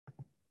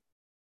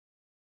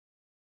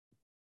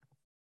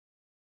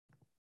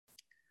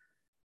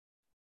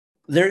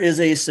There is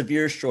a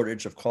severe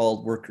shortage of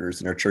called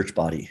workers in our church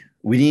body.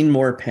 We need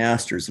more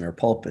pastors in our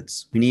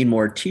pulpits. We need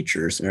more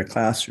teachers in our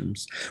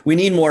classrooms. We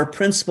need more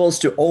principals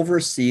to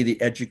oversee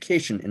the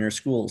education in our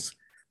schools.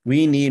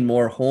 We need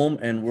more home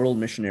and world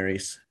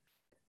missionaries.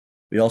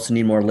 We also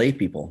need more lay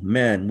people,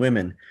 men,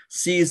 women,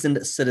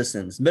 seasoned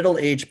citizens,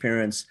 middle-aged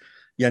parents,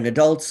 young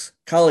adults,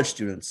 college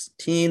students,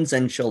 teens,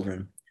 and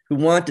children who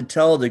want to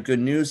tell the good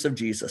news of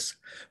Jesus.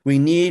 We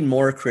need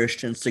more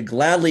Christians to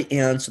gladly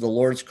answer the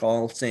Lord's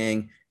call,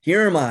 saying,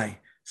 "Here am I,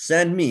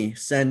 send me,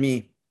 send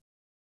me."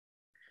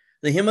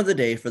 The hymn of the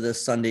day for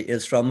this Sunday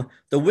is from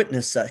the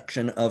witness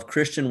section of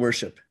Christian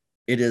worship.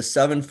 It is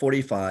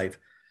 745,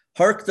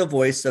 "Hark the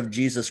voice of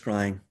Jesus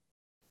crying."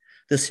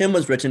 This hymn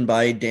was written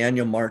by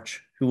Daniel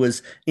March, who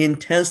was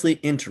intensely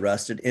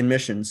interested in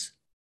missions.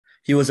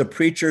 He was a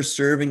preacher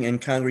serving in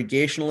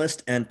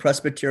Congregationalist and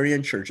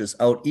Presbyterian churches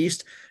out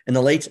east in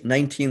the late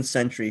 19th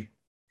century.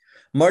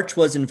 March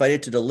was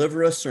invited to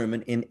deliver a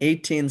sermon in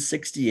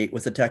 1868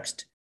 with the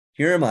text,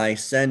 "Here am I,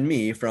 send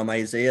me," from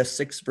Isaiah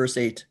 6, verse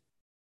 8.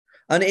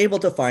 Unable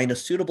to find a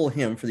suitable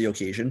hymn for the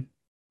occasion,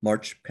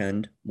 March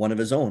penned one of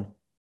his own.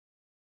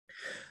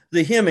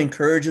 The hymn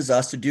encourages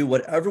us to do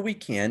whatever we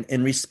can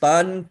in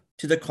responding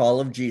to the call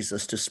of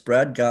Jesus to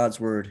spread God's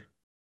word.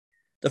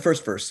 The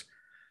first verse,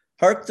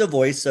 "Hark the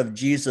voice of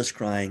Jesus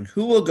crying,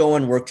 who will go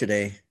and work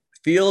today?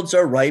 Fields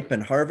are ripe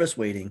and harvest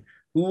waiting,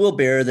 who will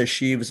bear the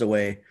sheaves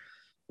away?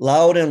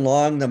 Loud and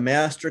long the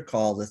Master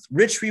calleth,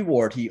 rich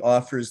reward he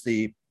offers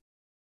thee.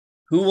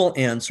 Who will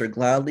answer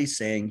gladly,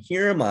 saying,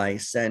 Here am I,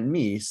 send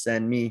me,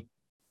 send me."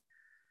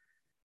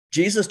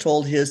 Jesus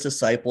told his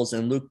disciples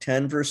in Luke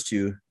 10, verse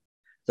 2,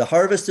 "The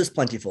harvest is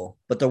plentiful,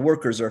 but the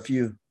workers are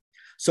few.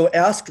 So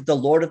ask the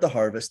Lord of the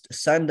harvest to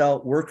send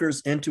out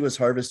workers into his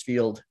harvest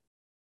field."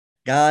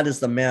 God is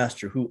the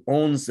master who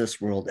owns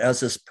this world as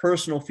his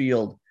personal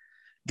field.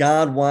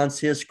 God wants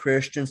his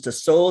Christians to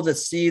sow the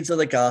seeds of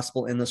the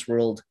gospel in this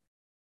world.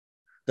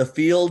 The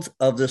field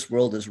of this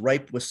world is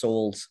ripe with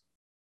souls,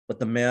 but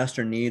the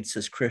master needs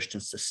his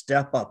Christians to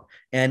step up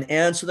and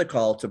answer the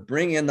call to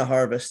bring in the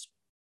harvest.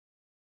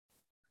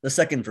 The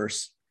second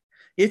verse,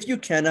 "If you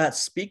cannot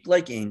speak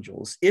like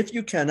angels, if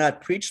you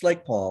cannot preach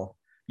like Paul,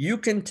 you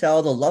can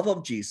tell the love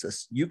of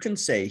Jesus, you can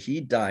say he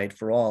died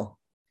for all.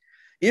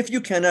 If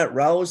you cannot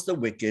rouse the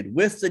wicked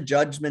with the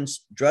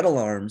judgment's dread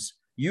alarms,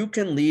 you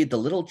can lead the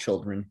little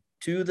children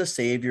to the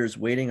Savior's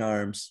waiting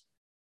arms."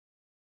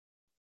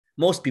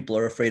 Most people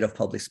are afraid of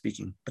public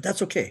speaking, but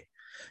that's okay.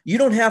 You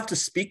don't have to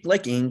speak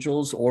like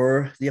angels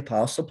or the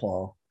Apostle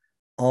Paul.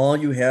 All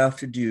you have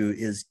to do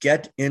is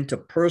get into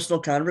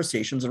personal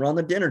conversations around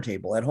the dinner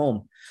table at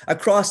home,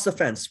 across the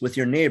fence with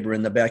your neighbor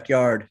in the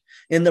backyard,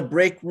 in the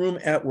break room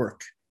at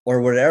work, or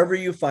wherever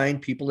you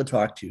find people to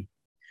talk to.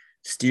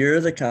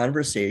 Steer the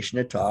conversation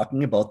to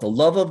talking about the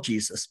love of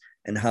Jesus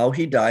and how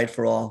he died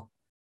for all.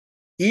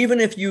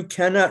 Even if you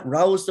cannot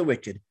rouse the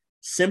wicked,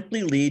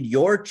 simply lead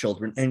your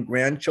children and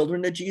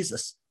grandchildren to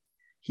Jesus.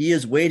 He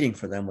is waiting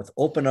for them with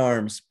open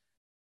arms.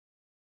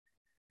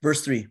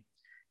 Verse 3,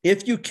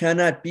 "If you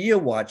cannot be a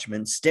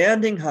watchman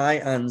standing high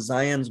on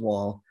Zion's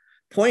wall,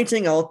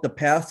 pointing out the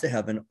path to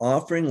heaven,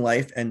 offering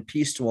life and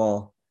peace to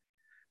all,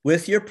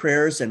 with your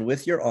prayers and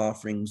with your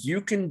offerings, you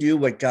can do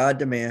what God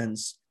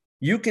demands.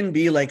 You can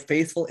be like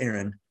faithful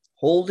Aaron,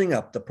 holding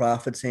up the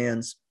prophet's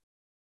hands."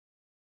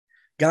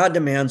 God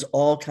demands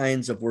all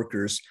kinds of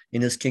workers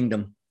in his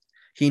kingdom.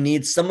 He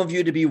needs some of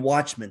you to be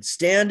watchmen,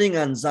 standing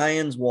on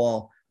Zion's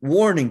wall,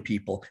 warning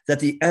people that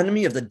the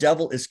enemy of the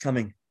devil is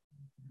coming.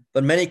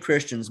 But many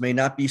Christians may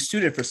not be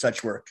suited for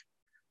such work.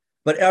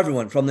 But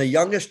everyone, from the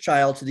youngest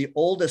child to the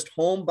oldest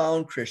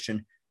homebound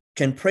Christian,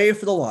 can pray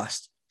for the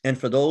lost and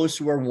for those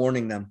who are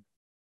warning them.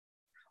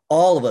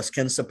 All of us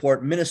can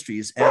support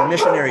ministries and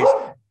missionaries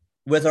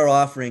with our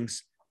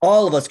offerings.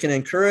 All of us can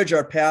encourage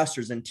our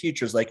pastors and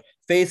teachers like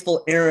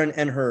faithful Aaron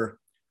and Hur,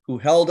 who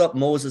held up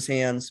Moses'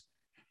 hands.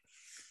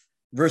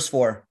 Verse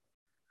 4,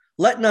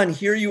 "Let none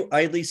hear you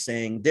idly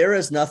saying, there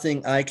is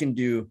nothing I can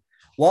do,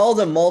 while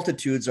the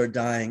multitudes are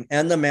dying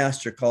and the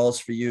master calls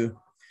for you.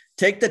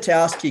 Take the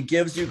task he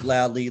gives you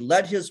gladly.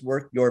 Let his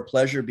work your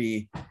pleasure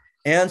be.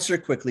 Answer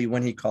quickly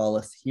when he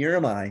calleth. Here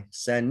am I,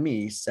 send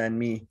me, send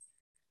me."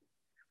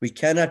 We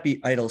cannot be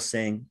idle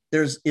saying,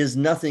 there is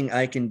nothing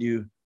I can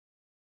do.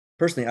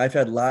 Personally, I've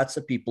had lots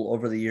of people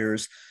over the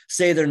years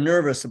say they're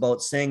nervous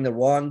about saying the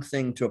wrong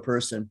thing to a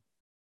person.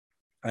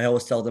 I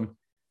always tell them,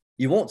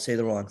 you won't say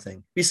the wrong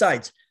thing.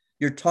 Besides,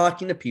 you're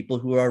talking to people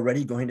who are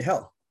already going to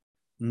hell.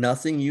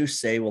 Nothing you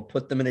say will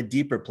put them in a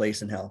deeper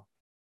place in hell.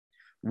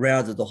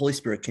 Rather, the Holy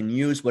Spirit can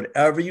use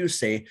whatever you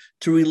say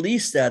to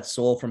release that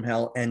soul from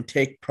hell and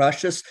take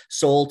precious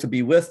soul to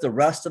be with the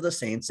rest of the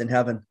saints in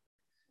heaven.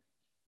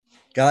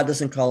 God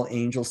doesn't call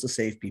angels to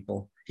save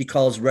people. He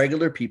calls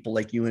regular people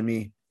like you and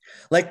me.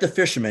 Like the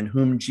fisherman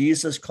whom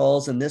Jesus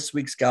calls in this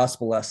week's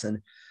gospel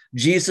lesson,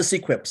 Jesus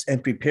equips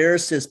and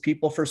prepares his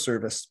people for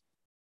service.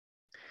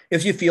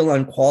 If you feel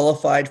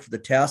unqualified for the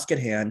task at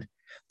hand,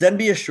 then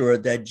be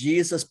assured that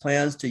Jesus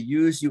plans to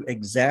use you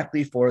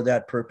exactly for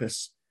that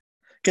purpose.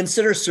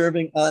 Consider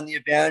serving on the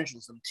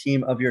evangelism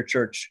team of your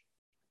church.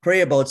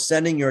 Pray about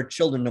sending your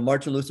children to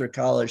Martin Luther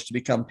College to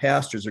become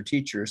pastors or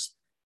teachers.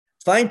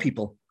 Find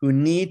people who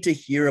need to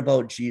hear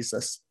about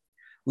Jesus.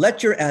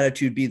 Let your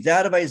attitude be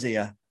that of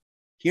Isaiah.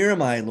 Here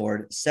am I,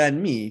 Lord.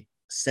 Send me,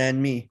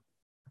 send me.